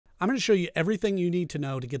I'm going to show you everything you need to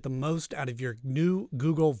know to get the most out of your new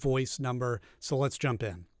Google Voice number. So let's jump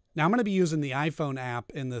in. Now I'm going to be using the iPhone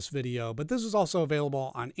app in this video, but this is also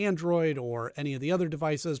available on Android or any of the other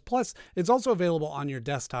devices. Plus, it's also available on your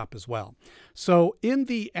desktop as well. So in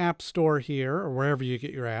the App Store here, or wherever you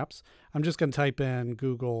get your apps, I'm just going to type in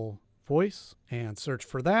Google Voice and search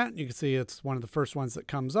for that. You can see it's one of the first ones that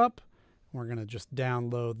comes up. We're going to just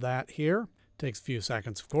download that here. Takes a few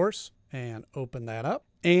seconds, of course, and open that up.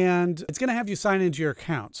 And it's going to have you sign into your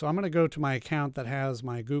account. So I'm going to go to my account that has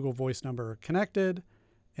my Google Voice number connected,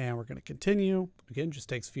 and we're going to continue. Again, just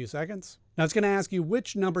takes a few seconds. Now it's going to ask you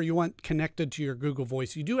which number you want connected to your Google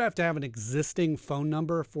Voice. You do have to have an existing phone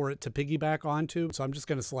number for it to piggyback onto. So I'm just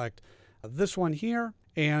going to select this one here.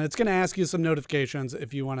 And it's going to ask you some notifications.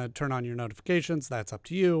 If you want to turn on your notifications, that's up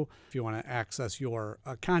to you. If you want to access your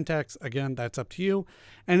contacts, again, that's up to you.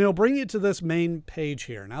 And it'll bring you to this main page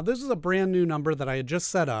here. Now, this is a brand new number that I had just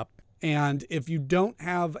set up. And if you don't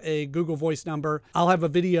have a Google Voice number, I'll have a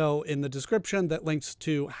video in the description that links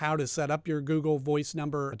to how to set up your Google Voice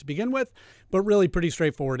number to begin with, but really pretty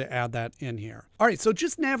straightforward to add that in here. All right, so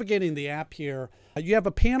just navigating the app here, you have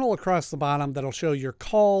a panel across the bottom that'll show your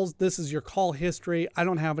calls. This is your call history. I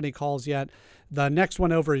don't have any calls yet. The next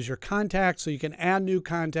one over is your contacts, so you can add new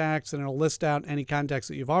contacts and it'll list out any contacts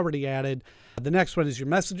that you've already added. The next one is your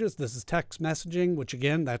messages. This is text messaging, which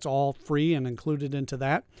again, that's all free and included into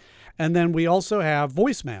that. And then we also have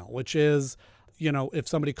voicemail, which is, you know, if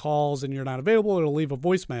somebody calls and you're not available, it'll leave a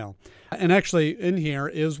voicemail. And actually in here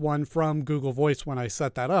is one from Google Voice when I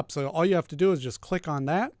set that up. So all you have to do is just click on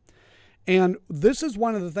that. And this is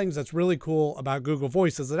one of the things that's really cool about Google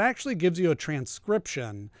Voice is it actually gives you a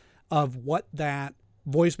transcription of what that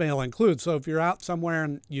voicemail includes. So if you're out somewhere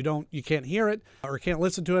and you can't hear it or can't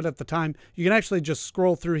listen to it at the time, you can actually just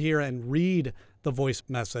scroll through here and read the voice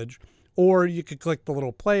message, or you could click the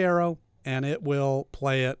little play arrow and it will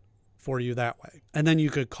play it for you that way. And then you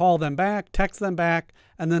could call them back, text them back,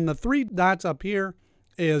 and then the three dots up here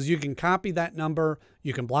is you can copy that number,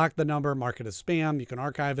 you can block the number, mark it as spam, you can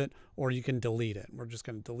archive it, or you can delete it. We're just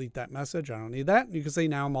going to delete that message. I don't need that. You can see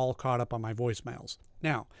now I'm all caught up on my voicemails.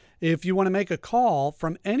 Now, if you want to make a call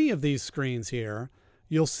from any of these screens here,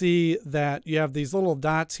 you'll see that you have these little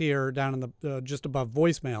dots here down in the just above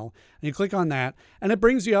voicemail, and you click on that, and it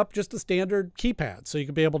brings you up just a standard keypad. So you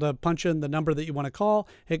can be able to punch in the number that you want to call,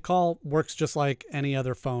 hit call, works just like any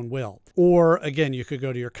other phone will. Or again, you could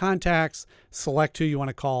go to your contacts, select who you want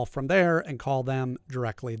to call from there, and call them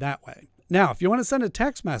directly that way. Now, if you want to send a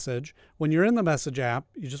text message, when you're in the message app,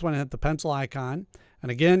 you just want to hit the pencil icon.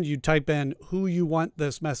 And again, you type in who you want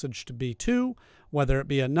this message to be to, whether it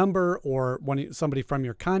be a number or somebody from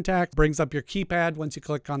your contact. Brings up your keypad once you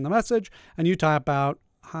click on the message, and you type out,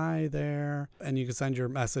 hi there, and you can send your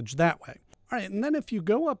message that way. All right, and then if you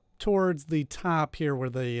go up towards the top here where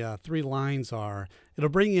the three lines are, it'll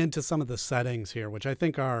bring you into some of the settings here, which I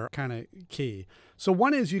think are kind of key. So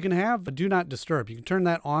one is you can have a do not disturb. You can turn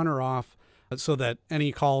that on or off so that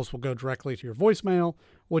any calls will go directly to your voicemail,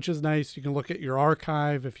 which is nice. You can look at your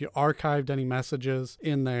archive if you archived any messages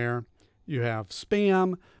in there. You have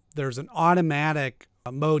spam. There's an automatic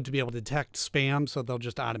mode to be able to detect spam, so they'll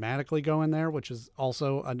just automatically go in there, which is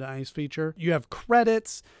also a nice feature. You have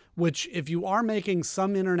credits, which if you are making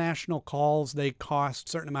some international calls, they cost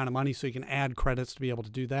a certain amount of money, so you can add credits to be able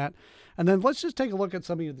to do that. And then let's just take a look at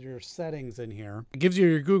some of your settings in here. It gives you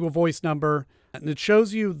your Google Voice number, and it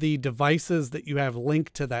shows you the devices that you have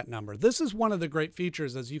linked to that number. This is one of the great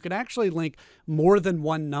features is you can actually link more than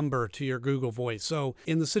one number to your Google Voice. So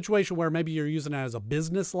in the situation where maybe you're using it as a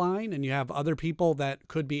business line and you have other people that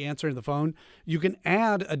could be answering the phone, you can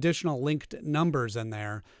add additional linked numbers in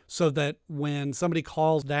there so that when somebody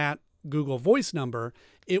calls that Google Voice number,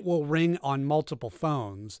 it will ring on multiple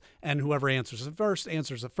phones, and whoever answers it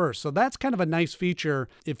first. So that's kind of a nice feature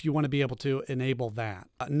if you want to be able to enable that.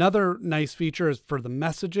 Another nice feature is for the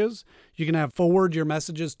messages. You can forward your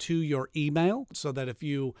messages to your email so that if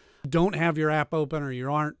you don't have your app open or you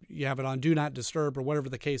have it on do not disturb or whatever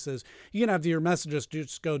the case is, you can have your messages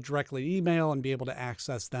just go directly to email and be able to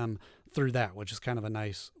access them through that, which is kind of a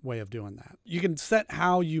nice way of doing that. You can set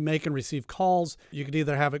how you make and receive calls. You can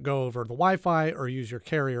either have it go over the Wi-Fi or use your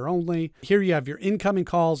carrier only. Here you have your incoming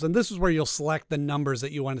calls, and this is where you'll select the numbers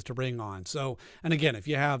that you want it to ring on. So, and again, if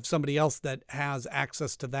you have somebody else that has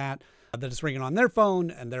access to that, that it's ringing on their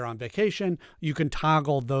phone and they're on vacation, you can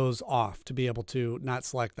toggle those off to be able to not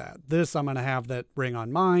select that. This, I'm going to have that ring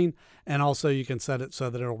on mine. And also you can set it so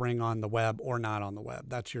that it'll ring on the web or not on the web.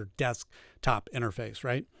 That's your desktop interface,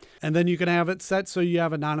 right? And then you can have it set so you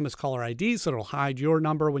have anonymous caller ID, so it'll hide your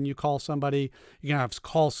number when you call somebody. You can have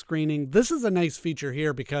call screening. This is a nice feature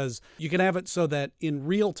here because you can have it so that in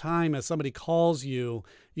real time, as somebody calls you,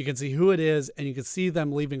 you can see who it is and you can see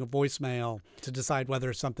them leaving a voicemail to decide whether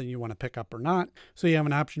it's something you want to pick up or not. So you have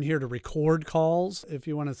an option here to record calls if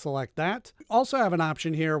you want to select that. You also have an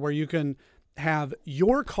option here where you can have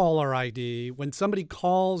your caller ID. When somebody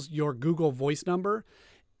calls your Google Voice number,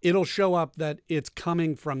 it'll show up that it's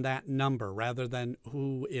coming from that number rather than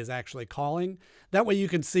who is actually calling. That way you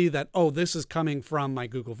can see that, oh, this is coming from my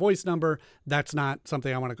Google Voice number. That's not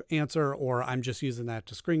something I want to answer, or I'm just using that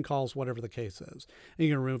to screen calls, whatever the case is. And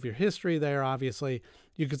you can remove your history there, obviously.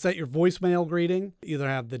 You can set your voicemail greeting. Either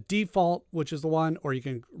have the default, which is the one, or you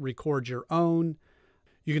can record your own.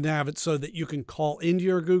 You can have it so that you can call into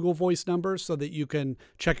your Google Voice number so that you can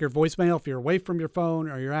check your voicemail if you're away from your phone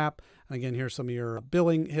or your app. And again, here's some of your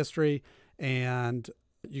billing history, and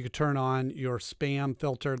you can turn on your spam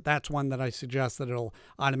filter. That's one that I suggest that it'll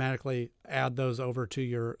automatically add those over to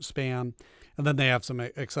your spam. And then they have some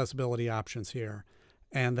accessibility options here.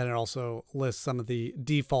 And then it also lists some of the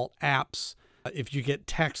default apps. If you get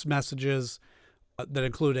text messages that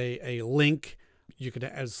include a link, you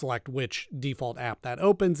can select which default app that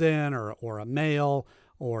opens in, or a mail,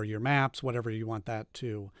 or your maps, whatever you want that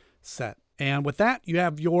to set. And with that, you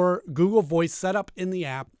have your Google Voice set up in the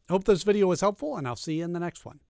app. Hope this video was helpful, and I'll see you in the next one.